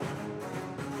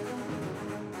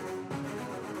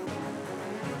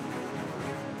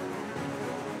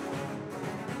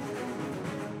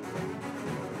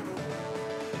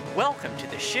Welcome to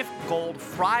the Shift Gold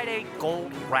Friday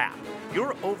Gold Wrap,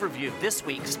 your overview of this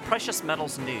week's precious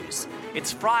metals news.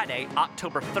 It's Friday,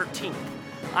 October 13th.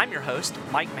 I'm your host,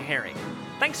 Mike Maharrey.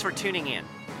 Thanks for tuning in.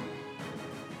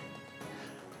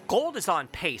 Gold is on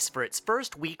pace for its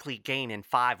first weekly gain in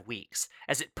 5 weeks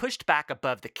as it pushed back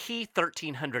above the key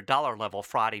 $1,300 level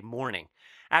Friday morning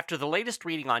after the latest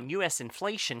reading on U.S.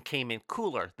 inflation came in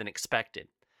cooler than expected.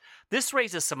 This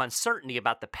raises some uncertainty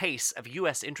about the pace of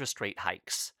U.S. interest rate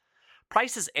hikes.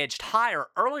 Prices edged higher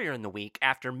earlier in the week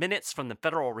after minutes from the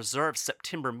Federal Reserve's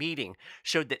September meeting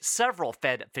showed that several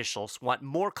Fed officials want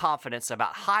more confidence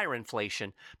about higher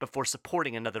inflation before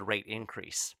supporting another rate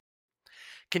increase.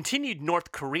 Continued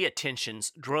North Korea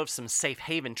tensions drove some safe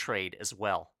haven trade as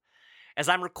well. As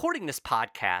I'm recording this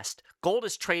podcast, gold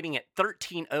is trading at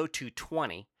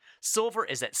 $13.0220, silver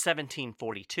is at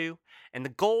 $17.42, and the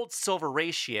gold-silver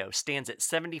ratio stands at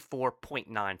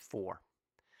 74.94.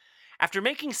 After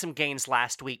making some gains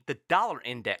last week, the dollar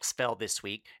index fell this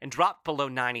week and dropped below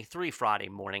 93 Friday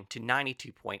morning to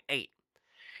 92.8.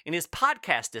 In his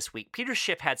podcast this week, Peter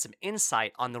Schiff had some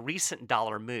insight on the recent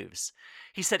dollar moves.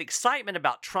 He said excitement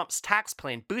about Trump's tax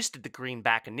plan boosted the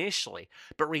greenback initially,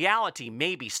 but reality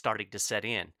may be starting to set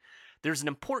in. There's an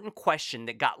important question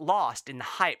that got lost in the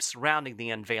hype surrounding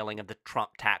the unveiling of the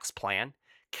Trump tax plan.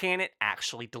 Can it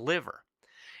actually deliver?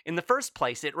 In the first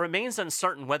place, it remains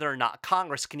uncertain whether or not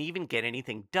Congress can even get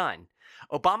anything done.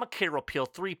 Obamacare Repeal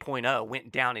 3.0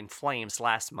 went down in flames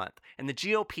last month, and the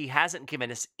GOP hasn't given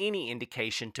us any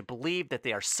indication to believe that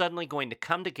they are suddenly going to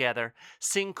come together,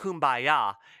 sing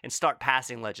Kumbaya, and start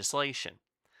passing legislation.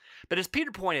 But as Peter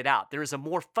pointed out, there is a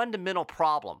more fundamental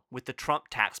problem with the Trump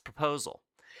tax proposal.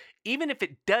 Even if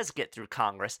it does get through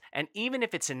Congress, and even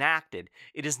if it's enacted,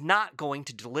 it is not going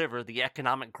to deliver the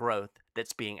economic growth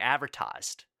that's being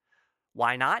advertised.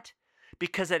 Why not?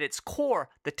 Because at its core,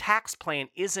 the tax plan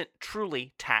isn't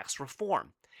truly tax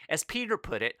reform. As Peter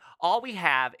put it, all we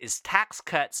have is tax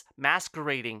cuts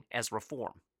masquerading as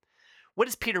reform. What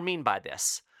does Peter mean by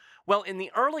this? Well, in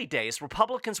the early days,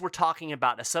 Republicans were talking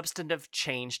about a substantive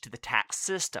change to the tax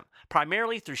system,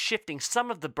 primarily through shifting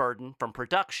some of the burden from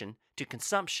production to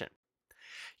consumption.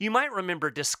 You might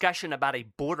remember discussion about a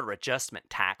border adjustment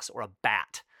tax, or a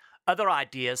BAT. Other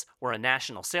ideas were a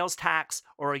national sales tax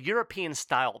or a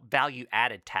European-style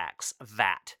value-added tax,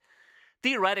 VAT.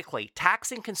 Theoretically,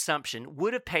 taxing consumption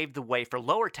would have paved the way for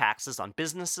lower taxes on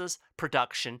businesses,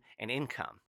 production, and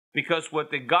income. Because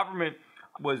what the government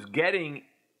was getting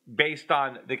based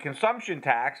on the consumption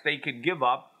tax, they could give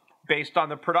up based on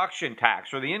the production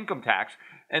tax or the income tax,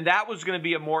 and that was going to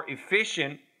be a more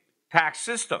efficient tax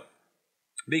system.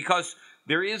 Because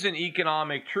there is an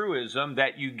economic truism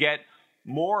that you get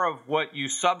more of what you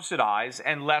subsidize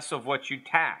and less of what you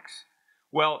tax.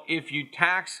 Well, if you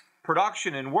tax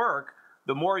production and work,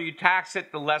 the more you tax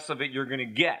it, the less of it you're going to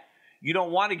get. You don't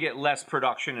want to get less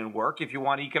production and work if you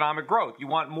want economic growth. You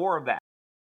want more of that.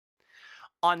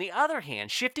 On the other hand,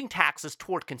 shifting taxes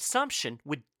toward consumption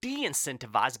would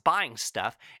de-incentivize buying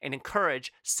stuff and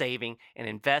encourage saving and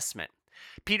investment.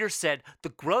 Peter said the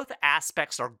growth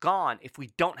aspects are gone if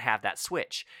we don't have that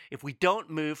switch, if we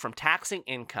don't move from taxing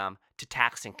income to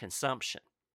taxing consumption.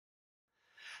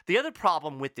 The other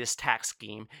problem with this tax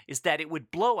scheme is that it would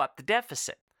blow up the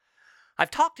deficit. I've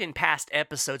talked in past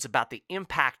episodes about the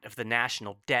impact of the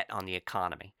national debt on the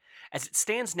economy. As it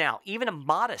stands now, even a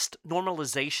modest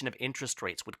normalization of interest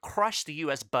rates would crush the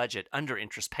U.S. budget under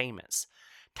interest payments.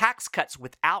 Tax cuts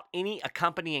without any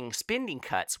accompanying spending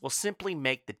cuts will simply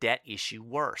make the debt issue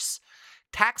worse.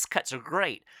 Tax cuts are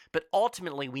great, but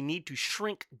ultimately we need to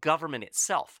shrink government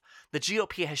itself. The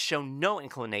GOP has shown no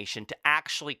inclination to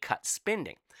actually cut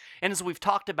spending. And as we've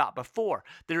talked about before,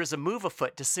 there is a move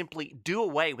afoot to simply do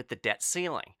away with the debt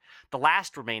ceiling, the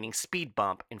last remaining speed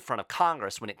bump in front of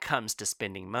Congress when it comes to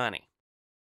spending money.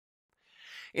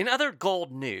 In other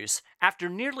gold news, after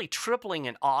nearly tripling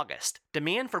in August,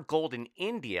 demand for gold in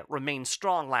India remained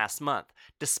strong last month,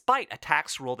 despite a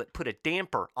tax rule that put a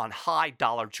damper on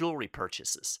high-dollar jewelry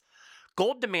purchases.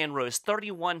 Gold demand rose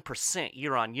 31%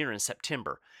 year-on-year in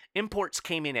September. Imports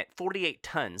came in at 48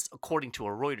 tons, according to a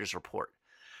Reuters report.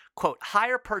 Quote,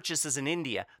 higher purchases in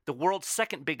India, the world's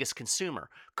second biggest consumer,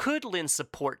 could lend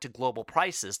support to global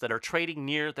prices that are trading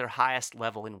near their highest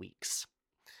level in weeks.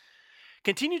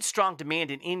 Continued strong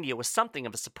demand in India was something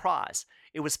of a surprise.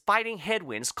 It was fighting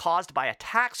headwinds caused by a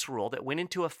tax rule that went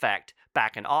into effect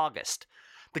back in August.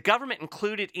 The government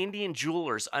included Indian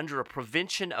jewelers under a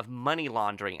Prevention of Money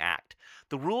Laundering Act.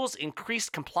 The rules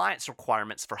increased compliance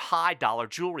requirements for high-dollar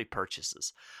jewelry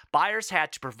purchases. Buyers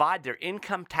had to provide their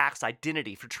income tax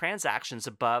identity for transactions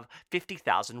above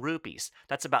 50,000 rupees.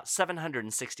 That's about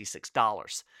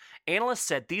 $766. Analysts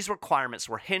said these requirements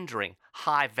were hindering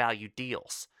high-value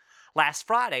deals. Last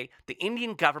Friday, the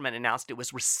Indian government announced it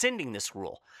was rescinding this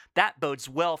rule. That bodes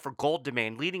well for gold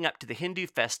demand leading up to the Hindu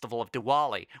festival of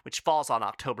Diwali, which falls on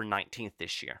October 19th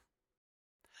this year.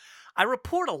 I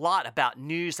report a lot about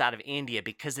news out of India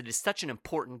because it is such an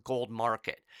important gold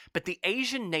market, but the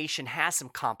Asian nation has some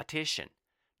competition: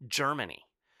 Germany.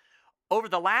 Over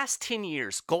the last 10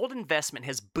 years, gold investment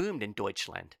has boomed in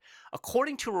Deutschland.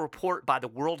 According to a report by the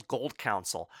World Gold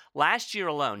Council, last year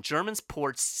alone, Germans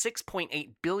poured 6.8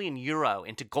 billion euro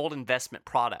into gold investment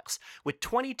products, with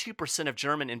 22% of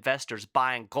German investors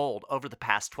buying gold over the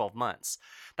past 12 months.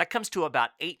 That comes to about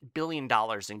 $8 billion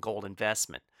in gold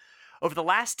investment. Over the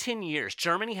last 10 years,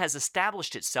 Germany has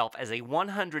established itself as a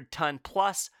 100-ton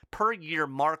plus per year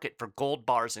market for gold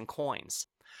bars and coins.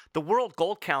 The World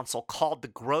Gold Council called the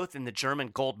growth in the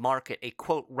German gold market a,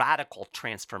 quote, radical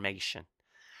transformation.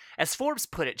 As Forbes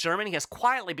put it, Germany has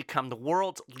quietly become the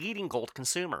world's leading gold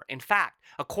consumer. In fact,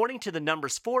 according to the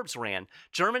numbers Forbes ran,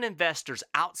 German investors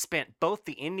outspent both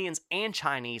the Indians and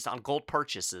Chinese on gold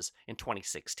purchases in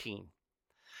 2016.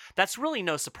 That's really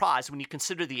no surprise when you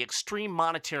consider the extreme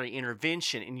monetary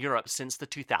intervention in Europe since the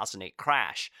 2008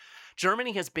 crash.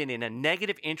 Germany has been in a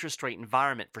negative interest rate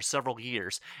environment for several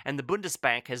years, and the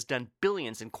Bundesbank has done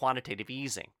billions in quantitative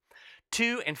easing.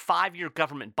 2- and 5-year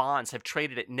government bonds have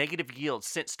traded at negative yields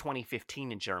since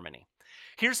 2015 in Germany.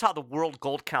 Here's how the World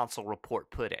Gold Council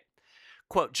report put it.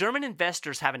 Quote, German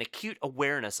investors have an acute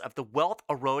awareness of the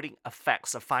wealth-eroding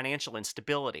effects of financial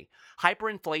instability.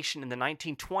 Hyperinflation in the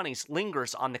 1920s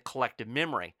lingers on the collective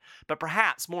memory. But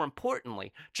perhaps more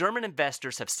importantly, German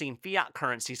investors have seen fiat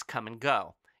currencies come and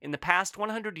go. In the past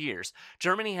 100 years,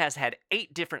 Germany has had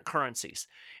 8 different currencies.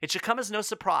 It should come as no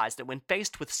surprise that when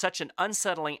faced with such an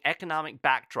unsettling economic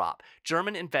backdrop,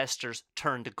 German investors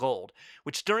turn to gold,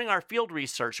 which during our field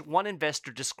research, one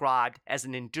investor described as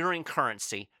an enduring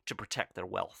currency to protect their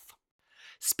wealth.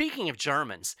 Speaking of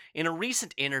Germans, in a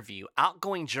recent interview,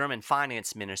 outgoing German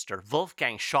finance minister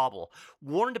Wolfgang Schäuble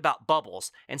warned about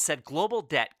bubbles and said global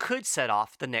debt could set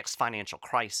off the next financial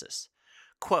crisis.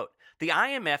 Quote, the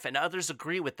IMF and others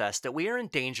agree with us that we are in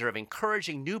danger of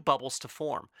encouraging new bubbles to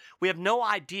form. We have no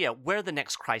idea where the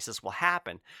next crisis will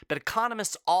happen, but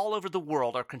economists all over the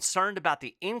world are concerned about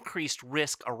the increased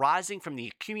risk arising from the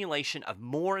accumulation of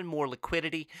more and more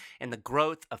liquidity and the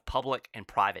growth of public and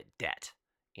private debt.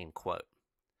 End quote.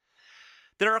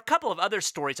 There are a couple of other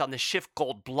stories on the Shift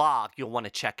Gold blog you'll want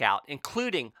to check out,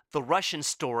 including the Russian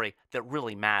story that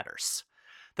really matters.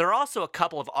 There are also a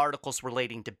couple of articles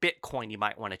relating to Bitcoin you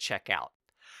might want to check out.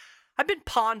 I've been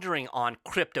pondering on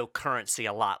cryptocurrency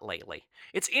a lot lately.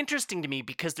 It's interesting to me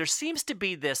because there seems to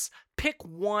be this pick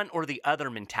one or the other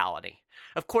mentality.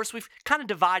 Of course, we've kind of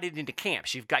divided into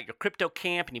camps. You've got your crypto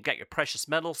camp and you've got your precious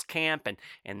metals camp,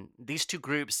 and these two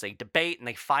groups, they debate and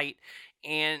they fight.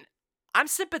 And I'm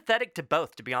sympathetic to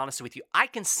both, to be honest with you. I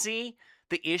can see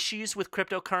the issues with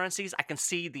cryptocurrencies. I can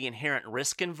see the inherent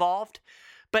risk involved.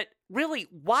 But really,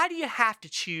 why do you have to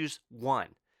choose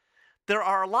one? There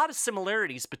are a lot of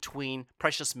similarities between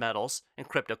precious metals and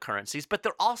cryptocurrencies, but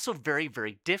they're also very,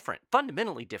 very different,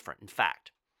 fundamentally different, in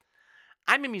fact.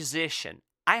 I'm a musician.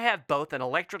 I have both an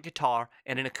electric guitar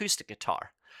and an acoustic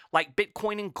guitar. Like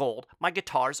Bitcoin and gold, my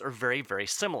guitars are very, very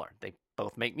similar. They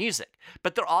both make music,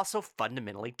 but they're also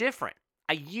fundamentally different.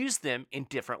 I use them in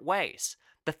different ways.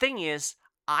 The thing is,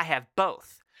 I have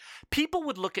both. People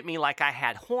would look at me like I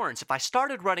had horns if I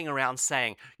started running around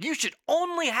saying, you should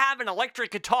only have an electric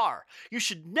guitar. You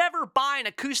should never buy an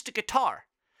acoustic guitar.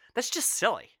 That's just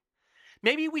silly.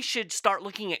 Maybe we should start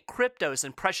looking at cryptos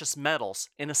and precious metals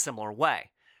in a similar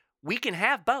way. We can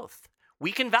have both.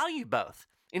 We can value both.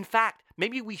 In fact,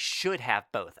 maybe we should have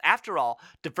both. After all,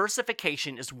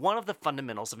 diversification is one of the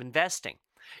fundamentals of investing.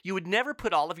 You would never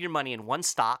put all of your money in one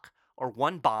stock or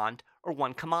one bond or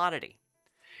one commodity.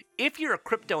 If you're a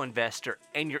crypto investor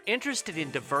and you're interested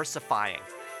in diversifying,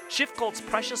 ShiftGold's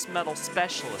precious metal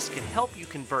specialist can help you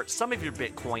convert some of your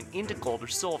Bitcoin into gold or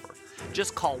silver.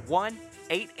 Just call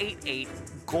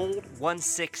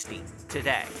 1-888-GOLD-160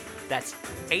 today. That's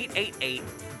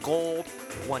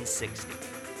 888-GOLD-160.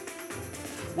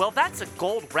 Well, that's a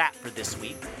gold wrap for this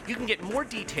week. You can get more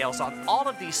details on all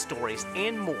of these stories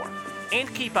and more,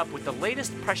 and keep up with the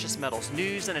latest precious metals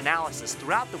news and analysis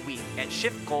throughout the week at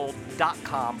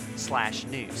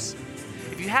shiftgold.com/news.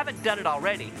 If you haven't done it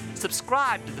already,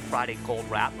 subscribe to the Friday Gold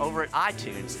Wrap over at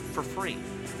iTunes for free.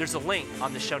 There's a link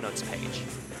on the show notes page.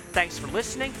 Thanks for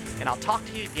listening, and I'll talk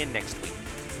to you again next week.